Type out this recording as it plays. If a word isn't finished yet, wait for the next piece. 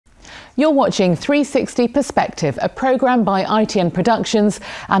You're watching 360 Perspective, a programme by ITN Productions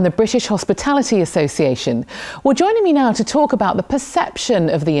and the British Hospitality Association. Well, joining me now to talk about the perception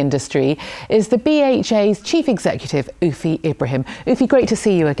of the industry is the BHA's Chief Executive, Ufi Ibrahim. Ufi, great to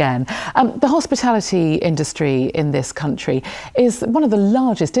see you again. The hospitality industry in this country is one of the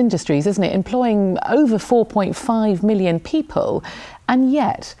largest industries, isn't it? Employing over 4.5 million people, and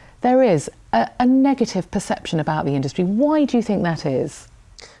yet there is a negative perception about the industry. Why do you think that is?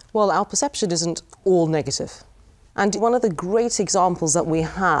 Well, our perception isn't all negative. And one of the great examples that we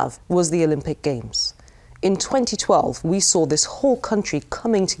have was the Olympic Games. In 2012, we saw this whole country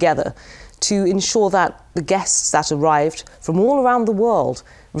coming together to ensure that the guests that arrived from all around the world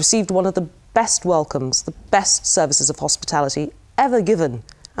received one of the best welcomes, the best services of hospitality ever given.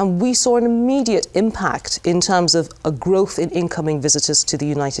 And we saw an immediate impact in terms of a growth in incoming visitors to the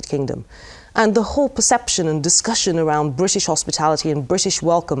United Kingdom. And the whole perception and discussion around British hospitality and British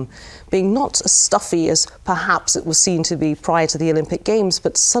welcome being not as stuffy as perhaps it was seen to be prior to the Olympic Games,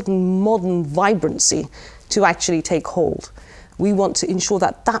 but sudden modern vibrancy to actually take hold. We want to ensure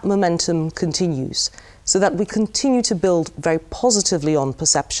that that momentum continues so that we continue to build very positively on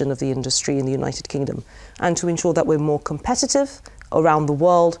perception of the industry in the United Kingdom, and to ensure that we're more competitive around the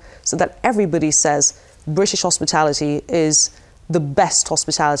world so that everybody says British hospitality is the best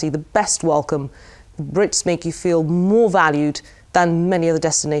hospitality, the best welcome. Brits make you feel more valued than many other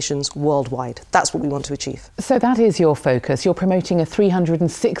destinations worldwide. That's what we want to achieve. So that is your focus. You're promoting a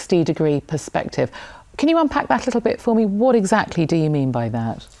 360-degree perspective. Can you unpack that a little bit for me? What exactly do you mean by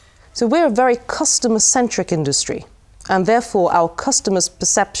that? So we're a very customer-centric industry, and therefore our customers'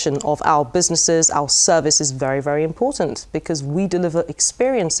 perception of our businesses, our service is very, very important, because we deliver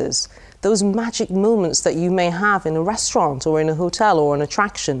experiences. Those magic moments that you may have in a restaurant or in a hotel or an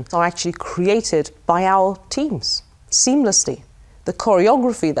attraction are actually created by our teams seamlessly. The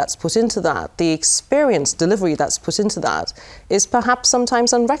choreography that's put into that, the experience delivery that's put into that is perhaps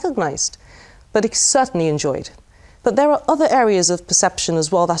sometimes unrecognized, but it's certainly enjoyed. But there are other areas of perception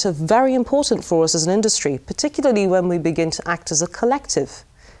as well that are very important for us as an industry, particularly when we begin to act as a collective.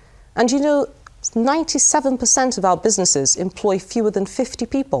 And you know, 97% of our businesses employ fewer than 50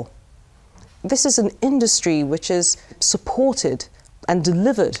 people. This is an industry which is supported and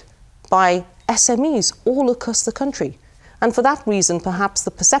delivered by SMEs all across the country. And for that reason, perhaps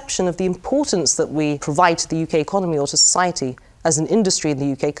the perception of the importance that we provide to the UK economy or to society as an industry in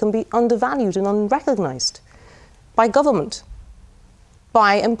the UK can be undervalued and unrecognised by government,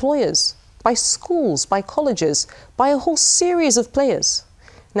 by employers, by schools, by colleges, by a whole series of players.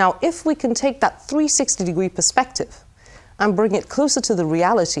 Now, if we can take that 360-degree perspective and bring it closer to the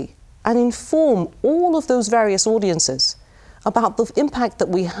reality and inform all of those various audiences about the impact that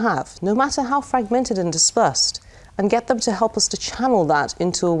we have, no matter how fragmented and dispersed, and get them to help us to channel that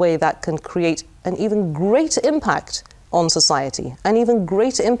into a way that can create an even greater impact on society, an even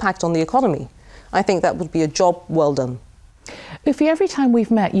greater impact on the economy, I think that would be a job well done. Ufi, every time we've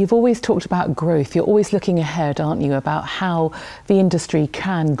met, you've always talked about growth. You're always looking ahead, aren't you, about how the industry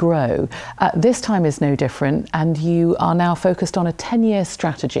can grow. This time is no different, and you are now focused on a 10-year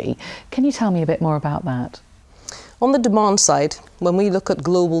strategy. Can you tell me a bit more about that? On the demand side, when we look at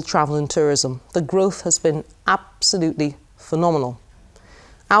global travel and tourism, the growth has been absolutely phenomenal.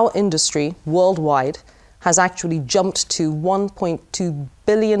 Our industry worldwide has actually jumped to 1.2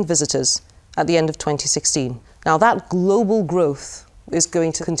 billion visitors at the end of 2016. Now that global growth is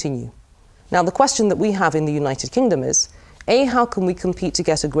going to continue. Now the question that we have in the United Kingdom is, A, how can we compete to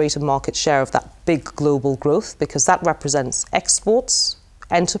get a greater market share of that big global growth, because that represents exports,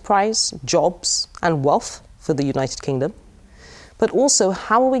 enterprise, jobs and wealth for the United Kingdom. But also,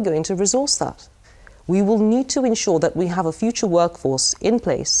 how are we going to resource that? We will need to ensure that we have a future workforce in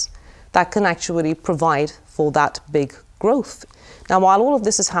place that can actually provide for that big growth. Now while all of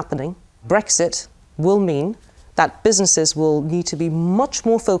this is happening, Brexit will mean that businesses will need to be much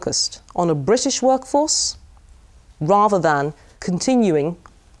more focused on a British workforce rather than continuing,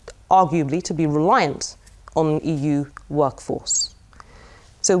 arguably, to be reliant on an EU workforce.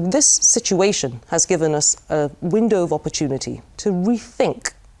 So this situation has given us a window of opportunity to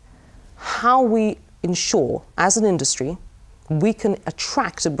rethink how we ensure, as an industry, we can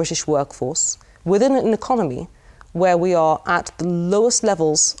attract a British workforce within an economy where we are at the lowest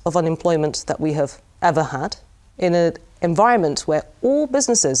levels of unemployment that we have ever had, in an environment where all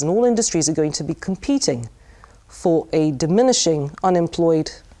businesses and all industries are going to be competing for a diminishing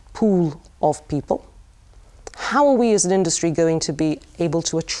unemployed pool of people. How are we as an industry going to be able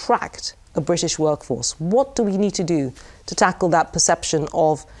to attract a British workforce? What do we need to do to tackle that perception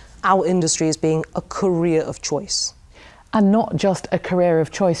of our industry as being a career of choice? And not just a career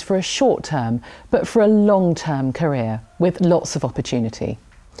of choice for a short term, but for a long-term career with lots of opportunity.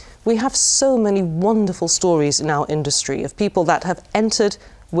 We have so many wonderful stories in our industry of people that have entered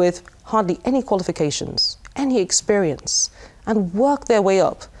with hardly any qualifications, any experience, and worked their way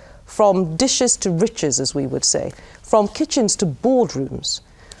up from dishes to riches, as we would say, from kitchens to boardrooms.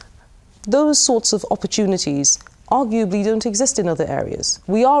 Those sorts of opportunities arguably don't exist in other areas.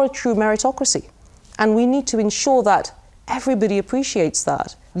 We are a true meritocracy, and we need to ensure that everybody appreciates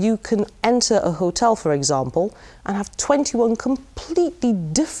that. You can enter a hotel, for example, and have 21 completely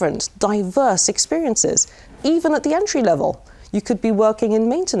different, diverse experiences, even at the entry level. You could be working in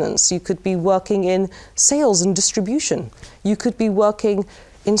maintenance, you could be working in sales and distribution, you could be working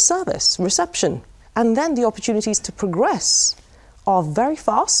in service, reception, and then the opportunities to progress are very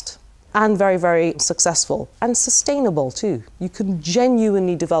fast and very, very successful and sustainable too. You can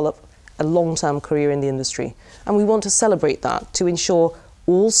genuinely develop a long-term career in the industry, and we want to celebrate that to ensure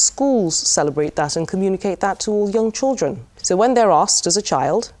all schools celebrate that and communicate that to all young children. So when they're asked as a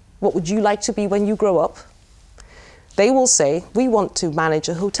child, what would you like to be when you grow up? They will say, we want to manage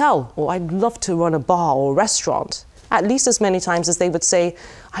a hotel, or I'd love to run a bar or restaurant, at least as many times as they would say,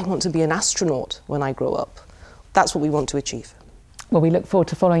 I want to be an astronaut when I grow up. That's what we want to achieve. Well, we look forward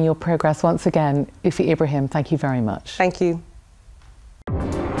to following your progress once again. Ufi Ibrahim, thank you very much. Thank you.